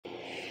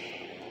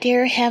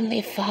Dear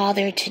Heavenly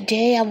Father,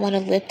 today I want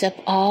to lift up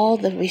all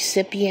the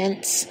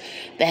recipients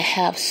that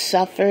have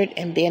suffered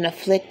and been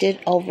afflicted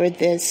over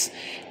this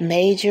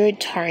major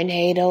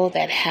tornado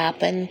that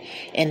happened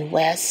in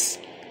West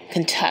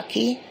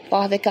Kentucky,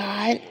 Father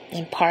God,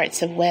 in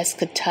parts of West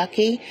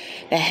Kentucky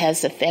that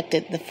has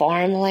affected the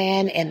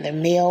farmland and the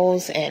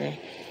mills and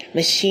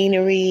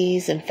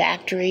machineries and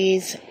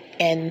factories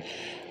in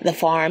the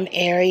farm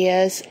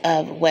areas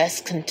of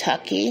West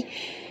Kentucky.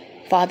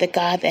 Father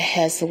God, that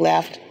has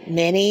left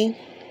many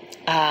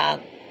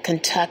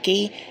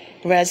Kentucky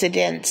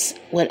residents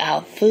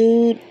without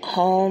food,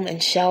 home,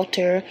 and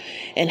shelter,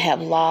 and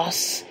have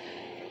lost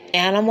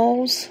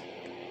animals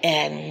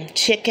and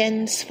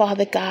chickens,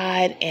 Father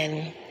God,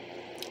 and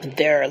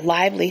their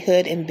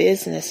livelihood and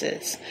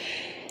businesses.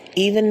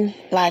 Even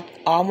like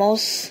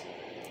almost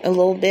a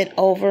little bit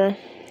over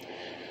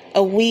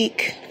a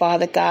week,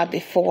 Father God,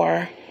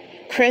 before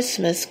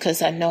Christmas,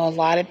 because I know a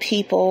lot of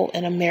people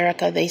in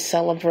America, they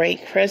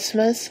celebrate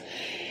Christmas,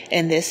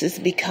 and this is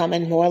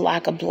becoming more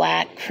like a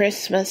black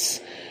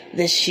Christmas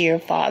this year,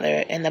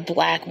 Father, and a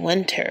black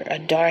winter, a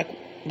dark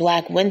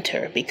black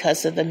winter,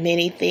 because of the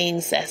many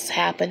things that's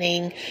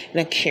happening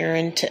and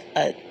occurring to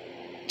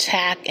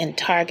attack and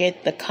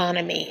target the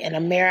economy in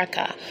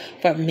America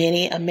for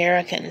many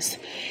Americans,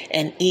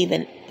 and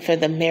even for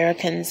the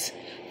Americans,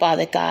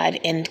 Father God,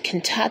 in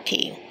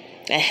Kentucky,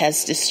 that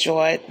has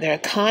destroyed their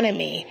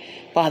economy,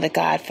 Father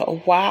God, for a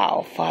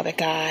while, Father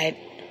God,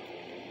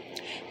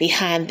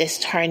 behind this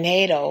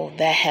tornado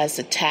that has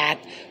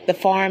attacked the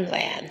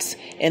farmlands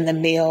and the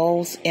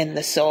mills and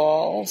the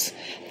soils,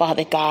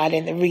 Father God,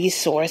 and the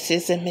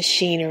resources and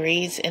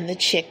machineries and the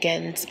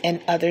chickens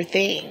and other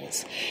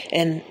things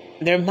and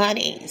their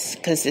monies,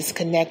 because it's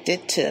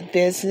connected to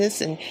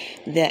business and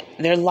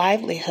their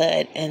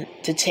livelihood and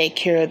to take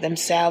care of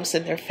themselves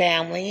and their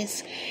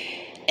families.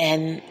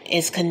 And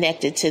is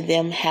connected to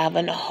them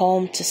having a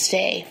home to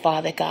stay,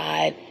 Father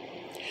God.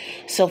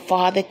 So,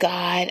 Father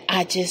God,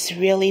 I just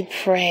really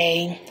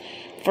pray,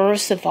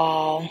 first of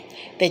all,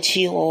 that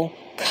you will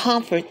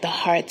comfort the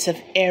hearts of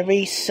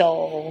every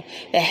soul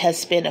that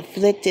has been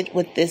afflicted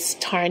with this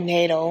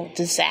tornado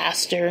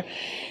disaster,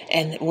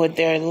 and where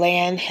their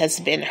land has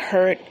been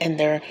hurt, and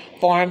their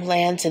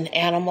farmlands and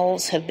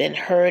animals have been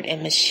hurt,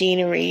 and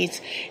machineries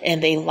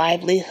and their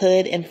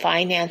livelihood and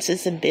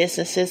finances and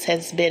businesses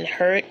has been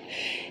hurt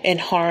and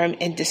harmed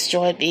and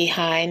destroyed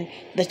behind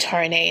the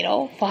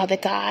tornado, Father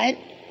God.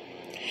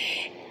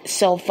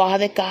 So,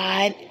 Father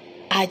God,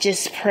 I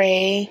just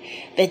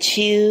pray that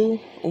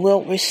you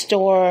will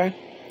restore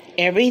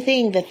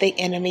everything that the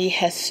enemy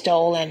has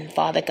stolen,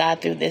 Father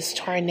God, through this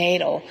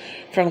tornado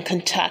from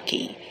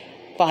Kentucky,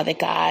 Father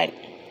God,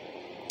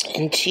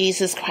 in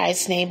Jesus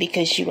Christ's name,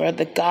 because you are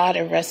the God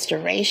of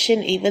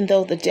restoration. Even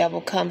though the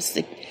devil comes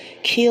to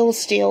kill,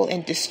 steal,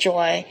 and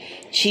destroy,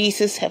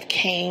 Jesus have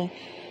came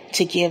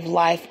to give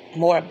life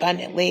more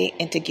abundantly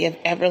and to give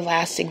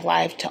everlasting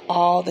life to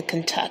all the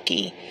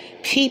Kentucky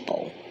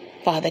people,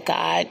 Father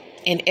God,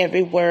 and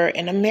everywhere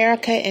in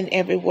America and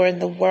everywhere in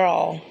the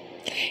world.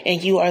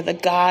 And you are the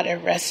God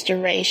of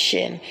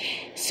restoration.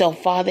 So,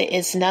 Father,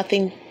 it's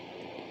nothing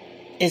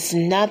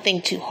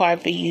too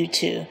hard for you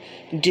to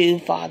do,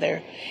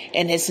 Father.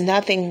 And it's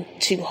nothing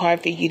too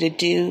hard for you to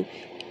do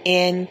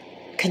in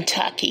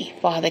Kentucky,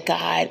 Father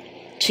God,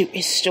 to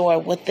restore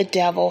what the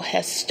devil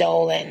has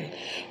stolen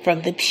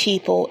from the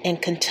people in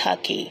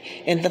Kentucky,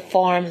 in the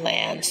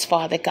farmlands,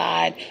 Father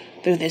God,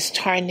 through this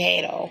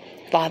tornado,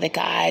 Father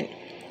God.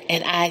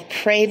 And I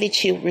pray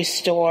that you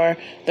restore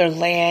their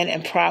land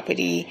and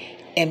property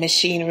and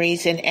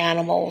machineries and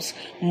animals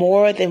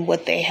more than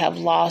what they have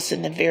lost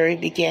in the very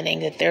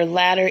beginning, that their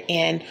latter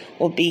end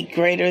will be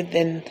greater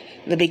than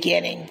the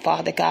beginning,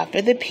 Father God,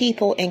 for the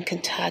people in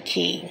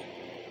Kentucky.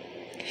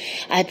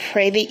 I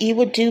pray that you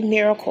would do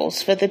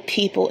miracles for the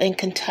people in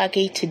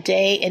Kentucky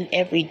today and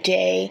every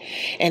day,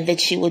 and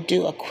that you will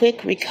do a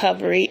quick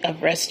recovery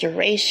of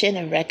restoration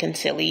and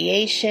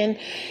reconciliation,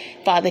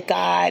 Father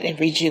God, and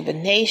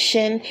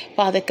rejuvenation,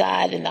 Father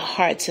God, in the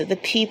hearts of the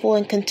people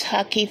in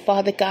Kentucky,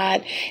 Father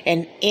God,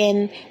 and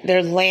in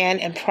their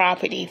land and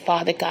property,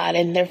 Father God,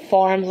 and their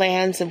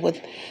farmlands and with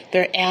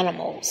their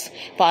animals.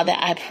 Father,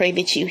 I pray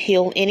that you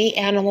heal any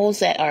animals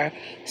that are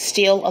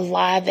still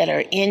alive, that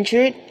are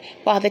injured,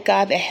 Father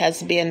God, that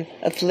has been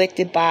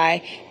afflicted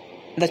by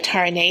the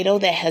tornado,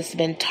 that has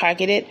been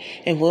targeted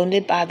and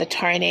wounded by the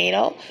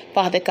tornado,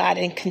 Father God,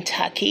 in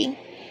Kentucky,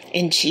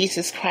 in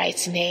Jesus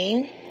Christ's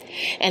name.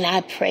 And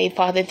I pray,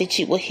 Father, that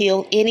you will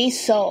heal any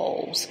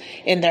souls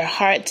in their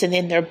hearts and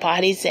in their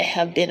bodies that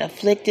have been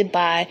afflicted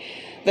by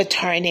the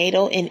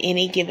tornado in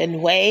any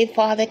given way,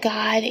 Father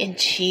God, in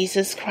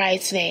Jesus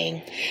Christ's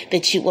name,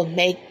 that you will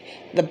make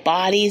the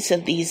bodies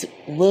of these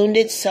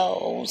wounded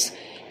souls,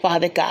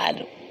 Father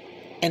God,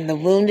 and the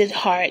wounded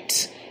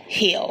hearts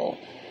heal,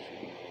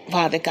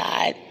 Father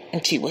God,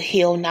 and you will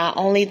heal not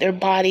only their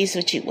bodies,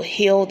 but you will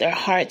heal their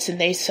hearts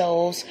and their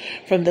souls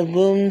from the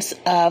wounds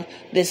of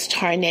this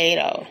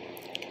tornado,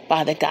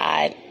 Father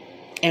God,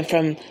 and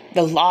from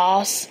the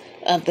loss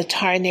of the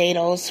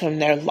tornadoes, from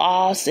their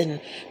loss and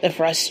the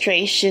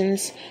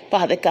frustrations,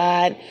 Father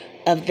God,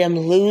 of them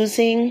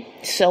losing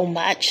so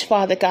much,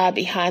 Father God,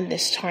 behind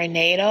this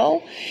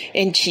tornado,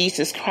 in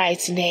Jesus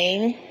Christ's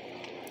name.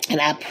 And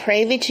I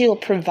pray that you will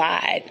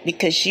provide,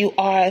 because you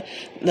are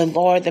the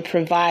Lord, the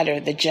provider,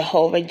 the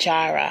Jehovah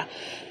Jireh,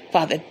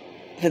 Father,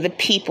 for the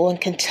people in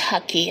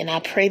Kentucky. And I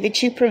pray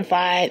that you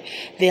provide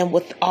them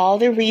with all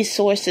the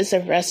resources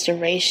of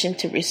restoration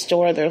to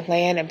restore their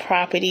land and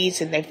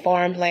properties and their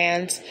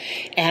farmlands,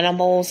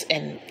 animals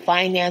and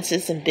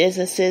finances and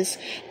businesses,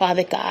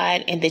 Father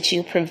God, and that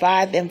you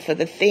provide them for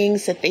the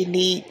things that they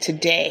need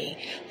today,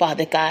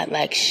 Father God,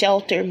 like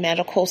shelter,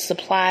 medical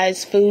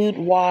supplies, food,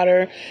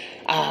 water,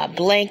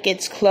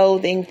 blankets,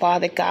 clothing,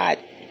 Father God,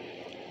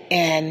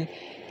 and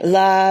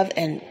love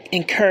and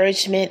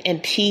encouragement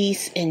and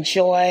peace and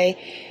joy,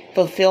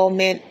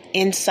 fulfillment,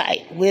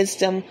 insight,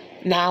 wisdom,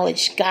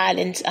 knowledge,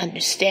 guidance,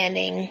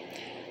 understanding,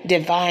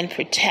 divine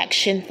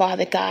protection,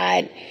 Father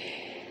God,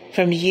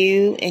 from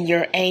you and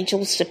your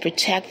angels to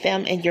protect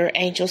them, and your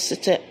angels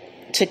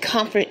to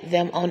comfort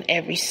them on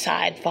every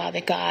side,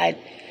 Father God,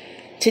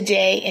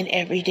 today and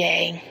every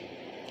day,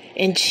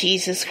 in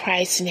Jesus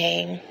Christ's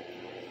name.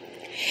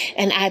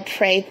 And I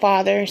pray,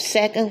 Father,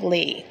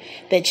 secondly,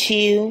 that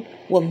you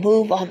will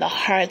move on the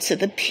hearts of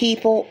the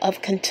people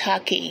of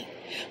Kentucky,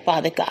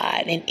 Father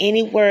God, and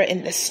anywhere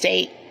in the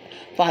state,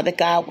 Father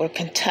God, where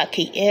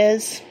Kentucky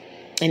is,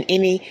 in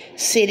any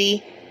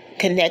city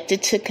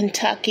connected to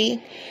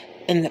Kentucky,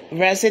 and the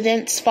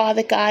residents,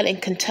 Father God, in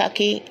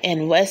Kentucky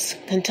and West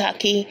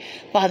Kentucky,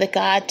 Father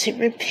God, to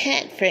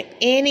repent for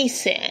any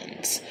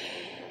sins,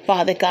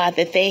 Father God,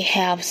 that they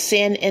have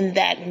sinned in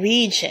that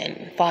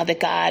region, Father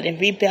God, and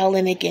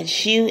rebelling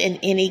against you in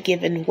any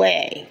given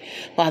way.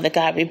 Father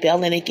God,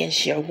 rebelling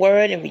against your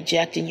word and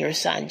rejecting your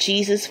son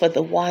Jesus for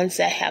the ones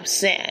that have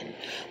sinned,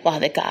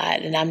 Father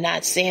God. And I'm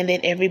not saying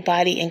that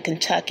everybody in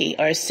Kentucky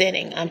are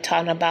sinning. I'm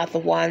talking about the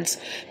ones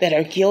that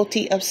are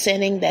guilty of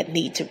sinning, that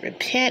need to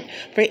repent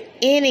for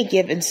any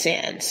given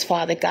sins,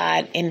 Father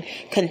God, in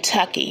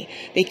Kentucky,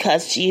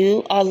 because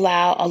you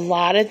allow a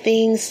lot of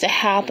things to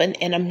happen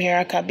in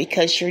America,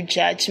 because your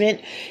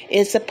judgment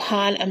is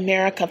upon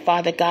America,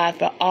 Father God,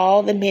 for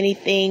all the many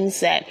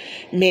things that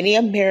many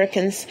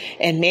Americans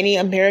and many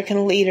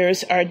American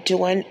leaders are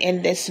doing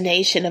in this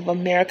nation of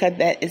America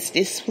that is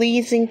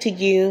displeasing to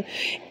you,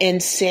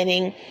 and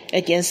sinning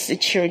against the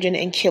children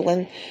and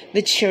killing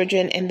the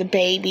children and the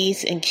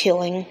babies and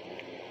killing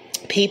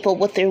people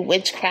with their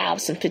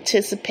witchcrafts and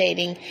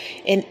participating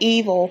in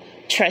evil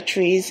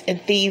treacheries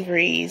and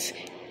thieveries,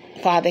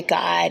 Father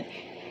God,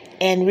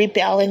 and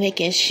rebelling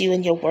against you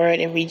and your word,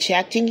 and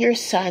rejecting your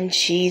son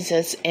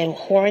Jesus, and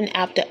whoring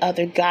after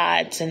other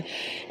gods,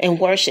 and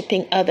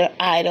worshiping other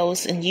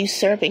idols, and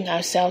usurping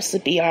ourselves to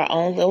be our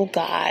own little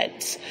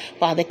gods,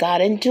 Father God,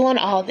 and doing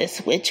all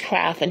this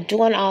witchcraft, and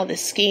doing all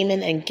this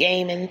scheming and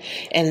gaming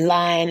and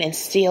lying and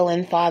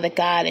stealing, Father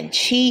God, and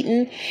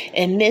cheating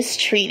and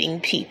mistreating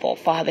people,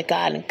 Father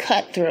God, and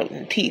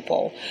cutthroating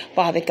people,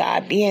 Father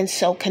God, being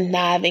so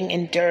conniving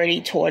and dirty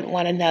toward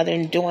one another,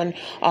 and doing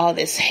all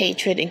this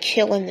hatred and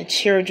killing the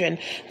children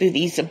through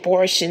these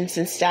abortions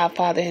and stuff,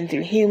 Father, and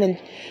through human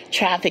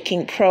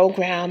trafficking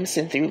programs,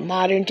 and through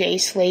modern day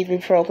slavery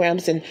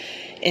programs, and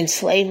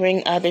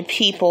enslaving other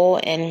people,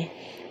 and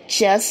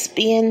just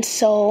being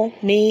so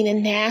mean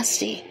and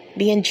nasty,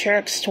 being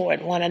jerks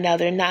toward one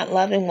another, not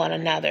loving one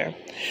another,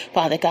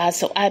 Father God.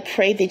 So I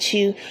pray that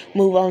you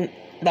move on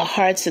the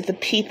hearts of the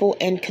people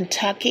in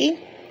Kentucky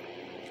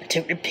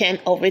to repent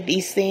over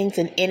these things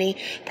and any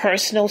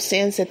personal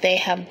sins that they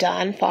have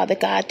done, Father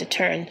God, to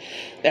turn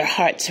their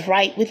hearts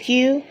right with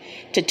you,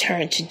 to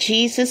turn to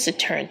Jesus, to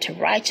turn to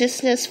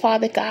righteousness,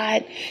 Father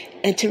God,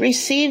 and to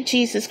receive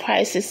Jesus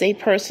Christ as their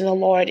personal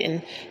Lord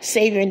and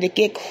Savior, and to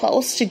get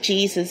close to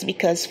Jesus,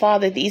 because,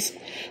 Father, these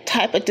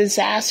type of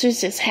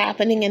disasters that's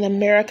happening in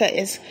America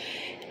is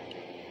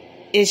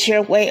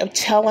your way of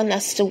telling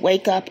us to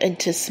wake up and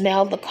to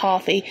smell the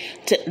coffee,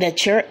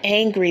 that you're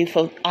angry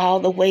for all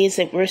the ways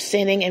that we're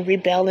sinning and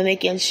rebelling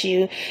against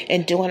you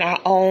and doing our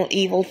own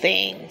evil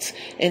things.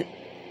 And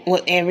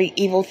with every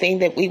evil thing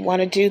that we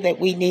want to do, that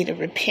we need to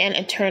repent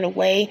and turn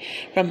away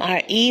from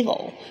our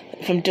evil,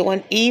 from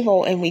doing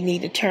evil, and we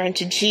need to turn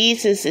to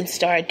Jesus and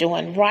start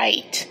doing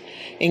right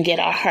and get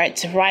our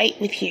hearts right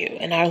with you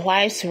and our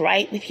lives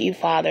right with you,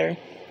 Father.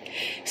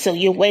 So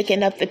you're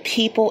waking up the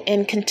people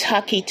in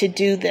Kentucky to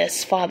do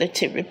this, Father,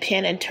 to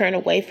repent and turn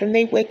away from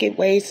their wicked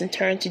ways and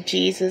turn to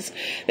Jesus,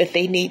 that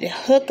they need to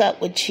hook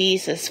up with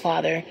Jesus,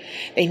 Father.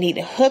 They need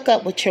to hook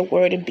up with your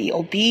word and be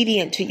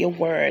obedient to your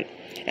word.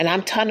 And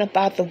I'm talking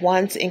about the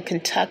ones in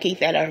Kentucky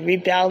that are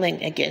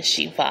rebelling against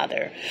you,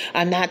 Father.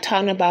 I'm not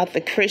talking about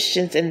the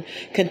Christians in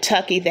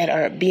Kentucky that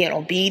are being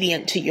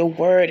obedient to your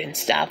word and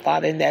stuff,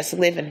 Father, and that's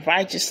living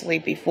righteously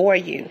before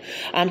you.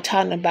 I'm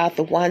talking about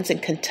the ones in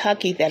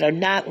Kentucky that are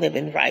not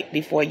living right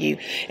before you,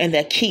 and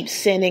that keep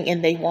sinning,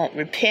 and they won't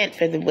repent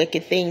for the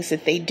wicked things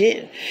that they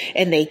do.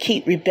 And they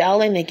keep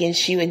rebelling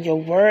against you and your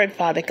word,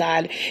 Father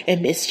God,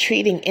 and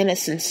mistreating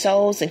innocent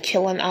souls and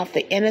killing off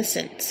the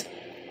innocents,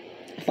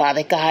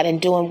 Father God,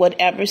 and doing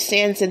whatever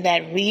sins in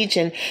that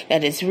region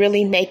that is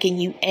really making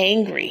you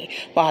angry,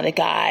 Father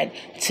God,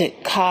 to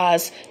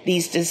cause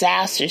these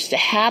disasters to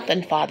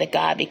happen, Father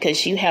God,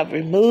 because you have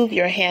removed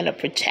your hand of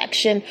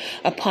protection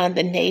upon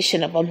the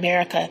nation of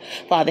America,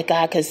 Father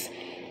God, because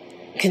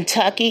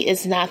Kentucky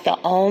is not the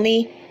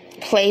only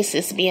place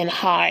that's being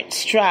hard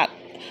struck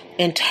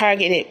and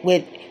targeted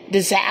with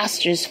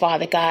disasters,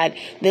 Father God.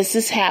 This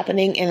is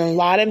happening in a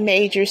lot of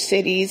major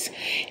cities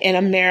in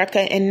America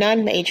and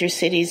non-major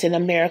cities in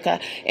America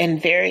in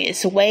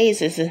various ways.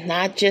 This is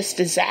not just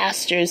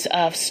disasters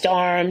of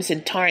storms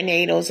and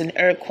tornadoes and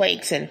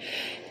earthquakes and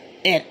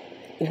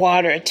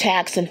water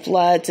attacks and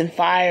floods and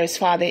fires,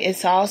 Father.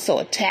 It's also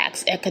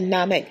attacks,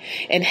 economic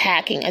and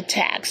hacking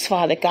attacks,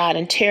 Father God,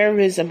 and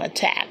terrorism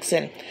attacks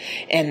and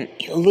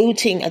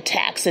looting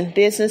attacks and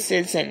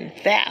businesses and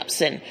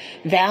thefts and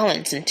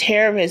violence and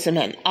terrorism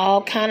and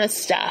all kind of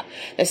stuff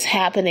that's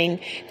happening,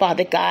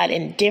 Father God,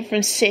 in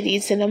different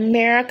cities in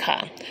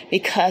America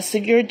because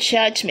of your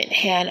judgment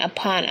hand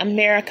upon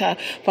America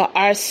for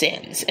our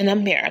sins in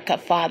America,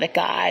 Father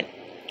God,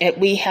 that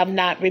we have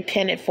not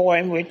repented for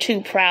and we're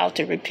too proud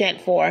to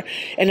repent for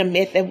and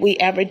admit that we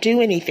ever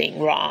do anything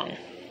wrong,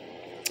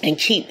 and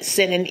keep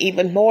sinning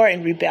even more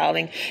and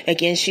rebelling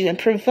against you and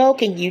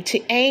provoking you to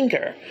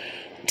anger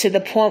to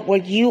the point where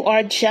you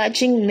are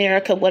judging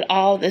America with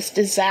all this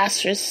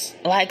disastrous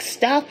like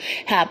stuff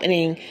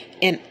happening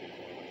in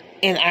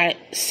our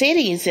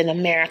cities in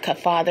America,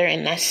 Father,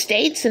 in our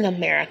states in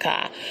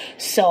America.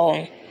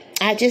 So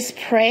I just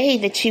pray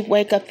that you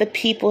wake up the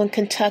people in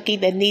Kentucky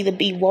that need to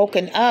be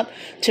woken up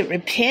to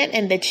repent,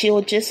 and that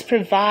you'll just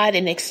provide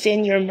and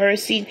extend your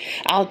mercy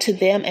out to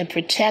them and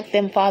protect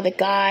them, Father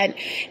God,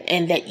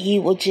 and that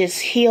you will just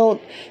heal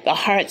the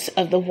hearts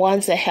of the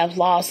ones that have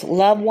lost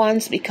loved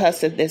ones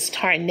because of this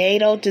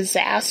tornado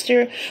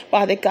disaster,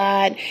 Father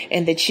God,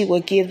 and that you will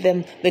give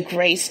them the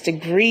grace to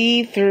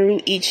grieve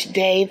through each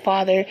day,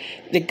 Father,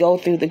 to go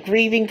through the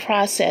grieving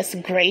process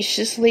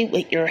graciously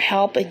with your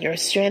help and your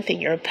strength and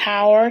your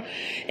power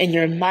and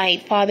your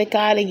might, Father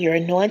God, and your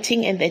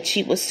anointing, and that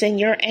you will send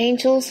your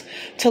angels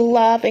to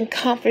love and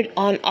comfort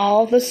on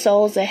all the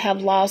souls that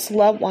have lost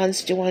loved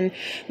ones during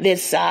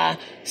this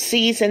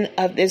season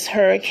of this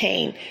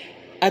hurricane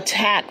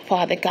attack,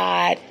 Father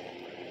God,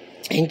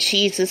 in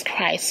Jesus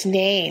Christ's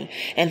name,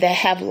 and that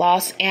have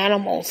lost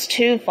animals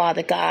too,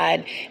 Father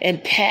God,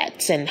 and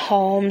pets and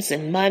homes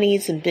and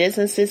monies and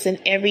businesses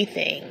and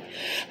everything,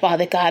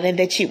 Father God, and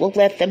that you will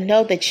let them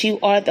know that you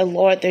are the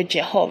Lord, their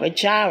Jehovah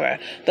Jireh,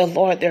 the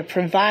Lord, their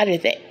provider,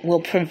 that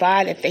will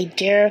provide if they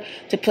dare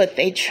to put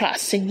their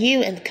trust in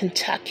you in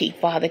Kentucky,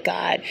 Father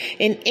God,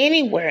 and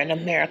anywhere in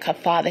America,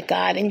 Father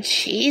God, in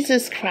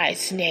Jesus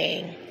Christ's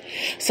name.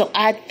 So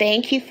I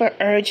thank you for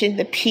urging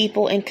the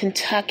people in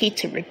Kentucky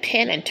to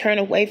repent and turn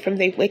away from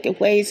their wicked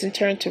ways and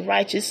turn to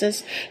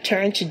righteousness,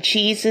 turn to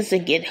Jesus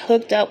and get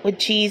hooked up with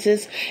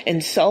Jesus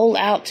and sold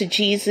out to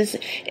Jesus,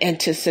 and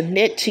to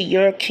submit to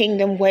your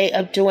kingdom way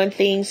of doing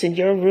things and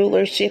your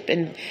rulership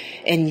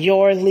and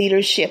your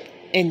leadership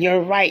and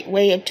your right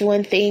way of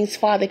doing things,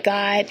 Father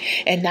God,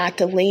 and not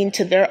to lean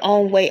to their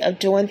own way of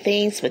doing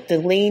things, but to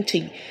lean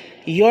to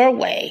your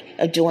way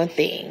of doing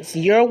things,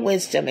 your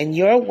wisdom and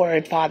your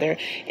word, Father,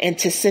 and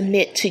to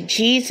submit to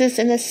Jesus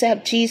and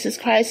accept Jesus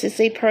Christ as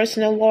a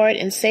personal Lord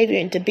and Savior,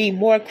 and to be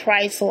more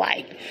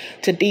Christ-like,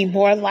 to be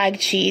more like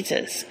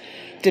Jesus,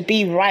 to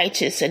be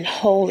righteous and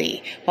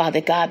holy,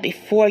 Father God,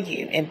 before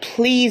you and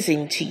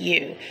pleasing to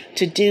you,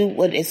 to do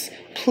what is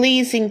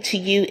pleasing to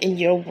you in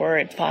your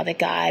word, Father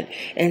God,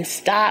 and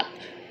stop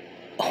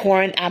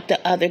whoring after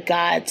other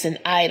gods and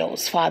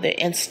idols, Father,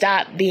 and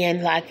stop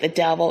being like the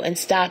devil and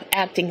stop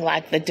acting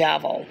like the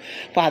devil,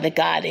 Father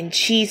God, in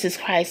Jesus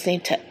Christ's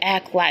name, to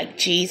act like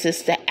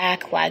Jesus, to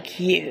act like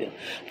you,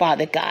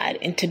 Father God,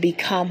 and to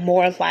become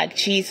more like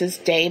Jesus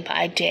day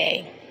by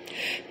day.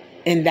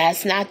 And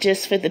that's not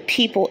just for the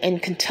people in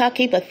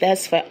Kentucky, but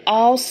that's for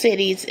all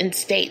cities and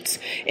states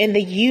in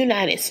the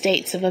United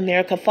States of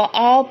America, for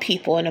all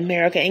people in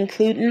America,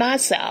 including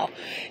myself,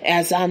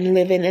 as I'm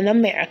living in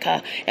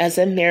America as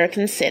an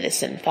American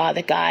citizen,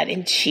 Father God,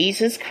 in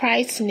Jesus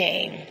Christ's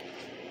name.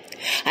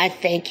 I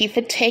thank you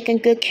for taking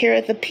good care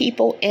of the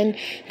people in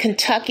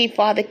Kentucky,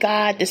 Father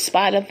God,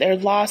 despite of their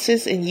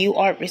losses, and you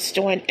are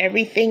restoring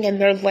everything in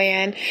their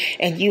land,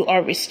 and you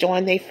are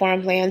restoring their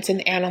farmlands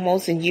and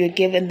animals, and you're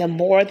giving them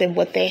more than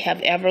what they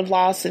have ever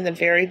lost in the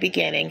very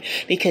beginning,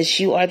 because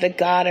you are the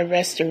God of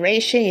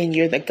restoration, and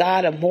you're the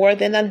God of more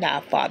than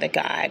enough, Father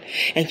God,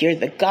 and you're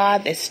the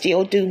God that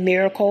still do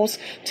miracles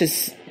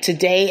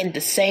today and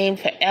the same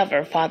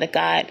forever, Father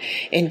God.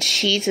 In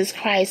Jesus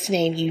Christ's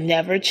name, you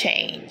never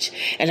change.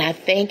 And I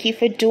thank you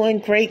for doing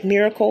great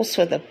miracles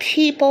for the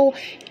people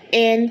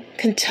in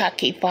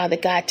Kentucky, Father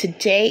God,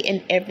 today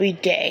and every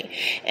day,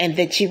 and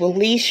that you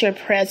release your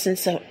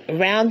presence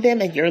around them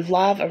and your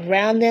love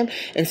around them,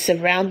 and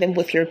surround them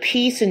with your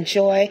peace and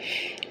joy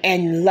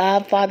and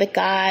love, Father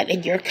God,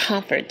 and your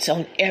comforts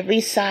on every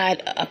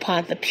side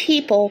upon the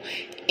people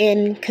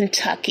in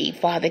Kentucky,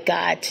 Father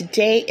God,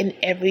 today and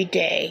every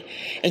day,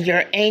 and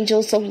your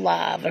angels of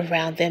love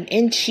around them.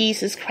 In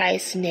Jesus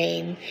Christ's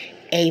name,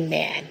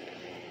 amen.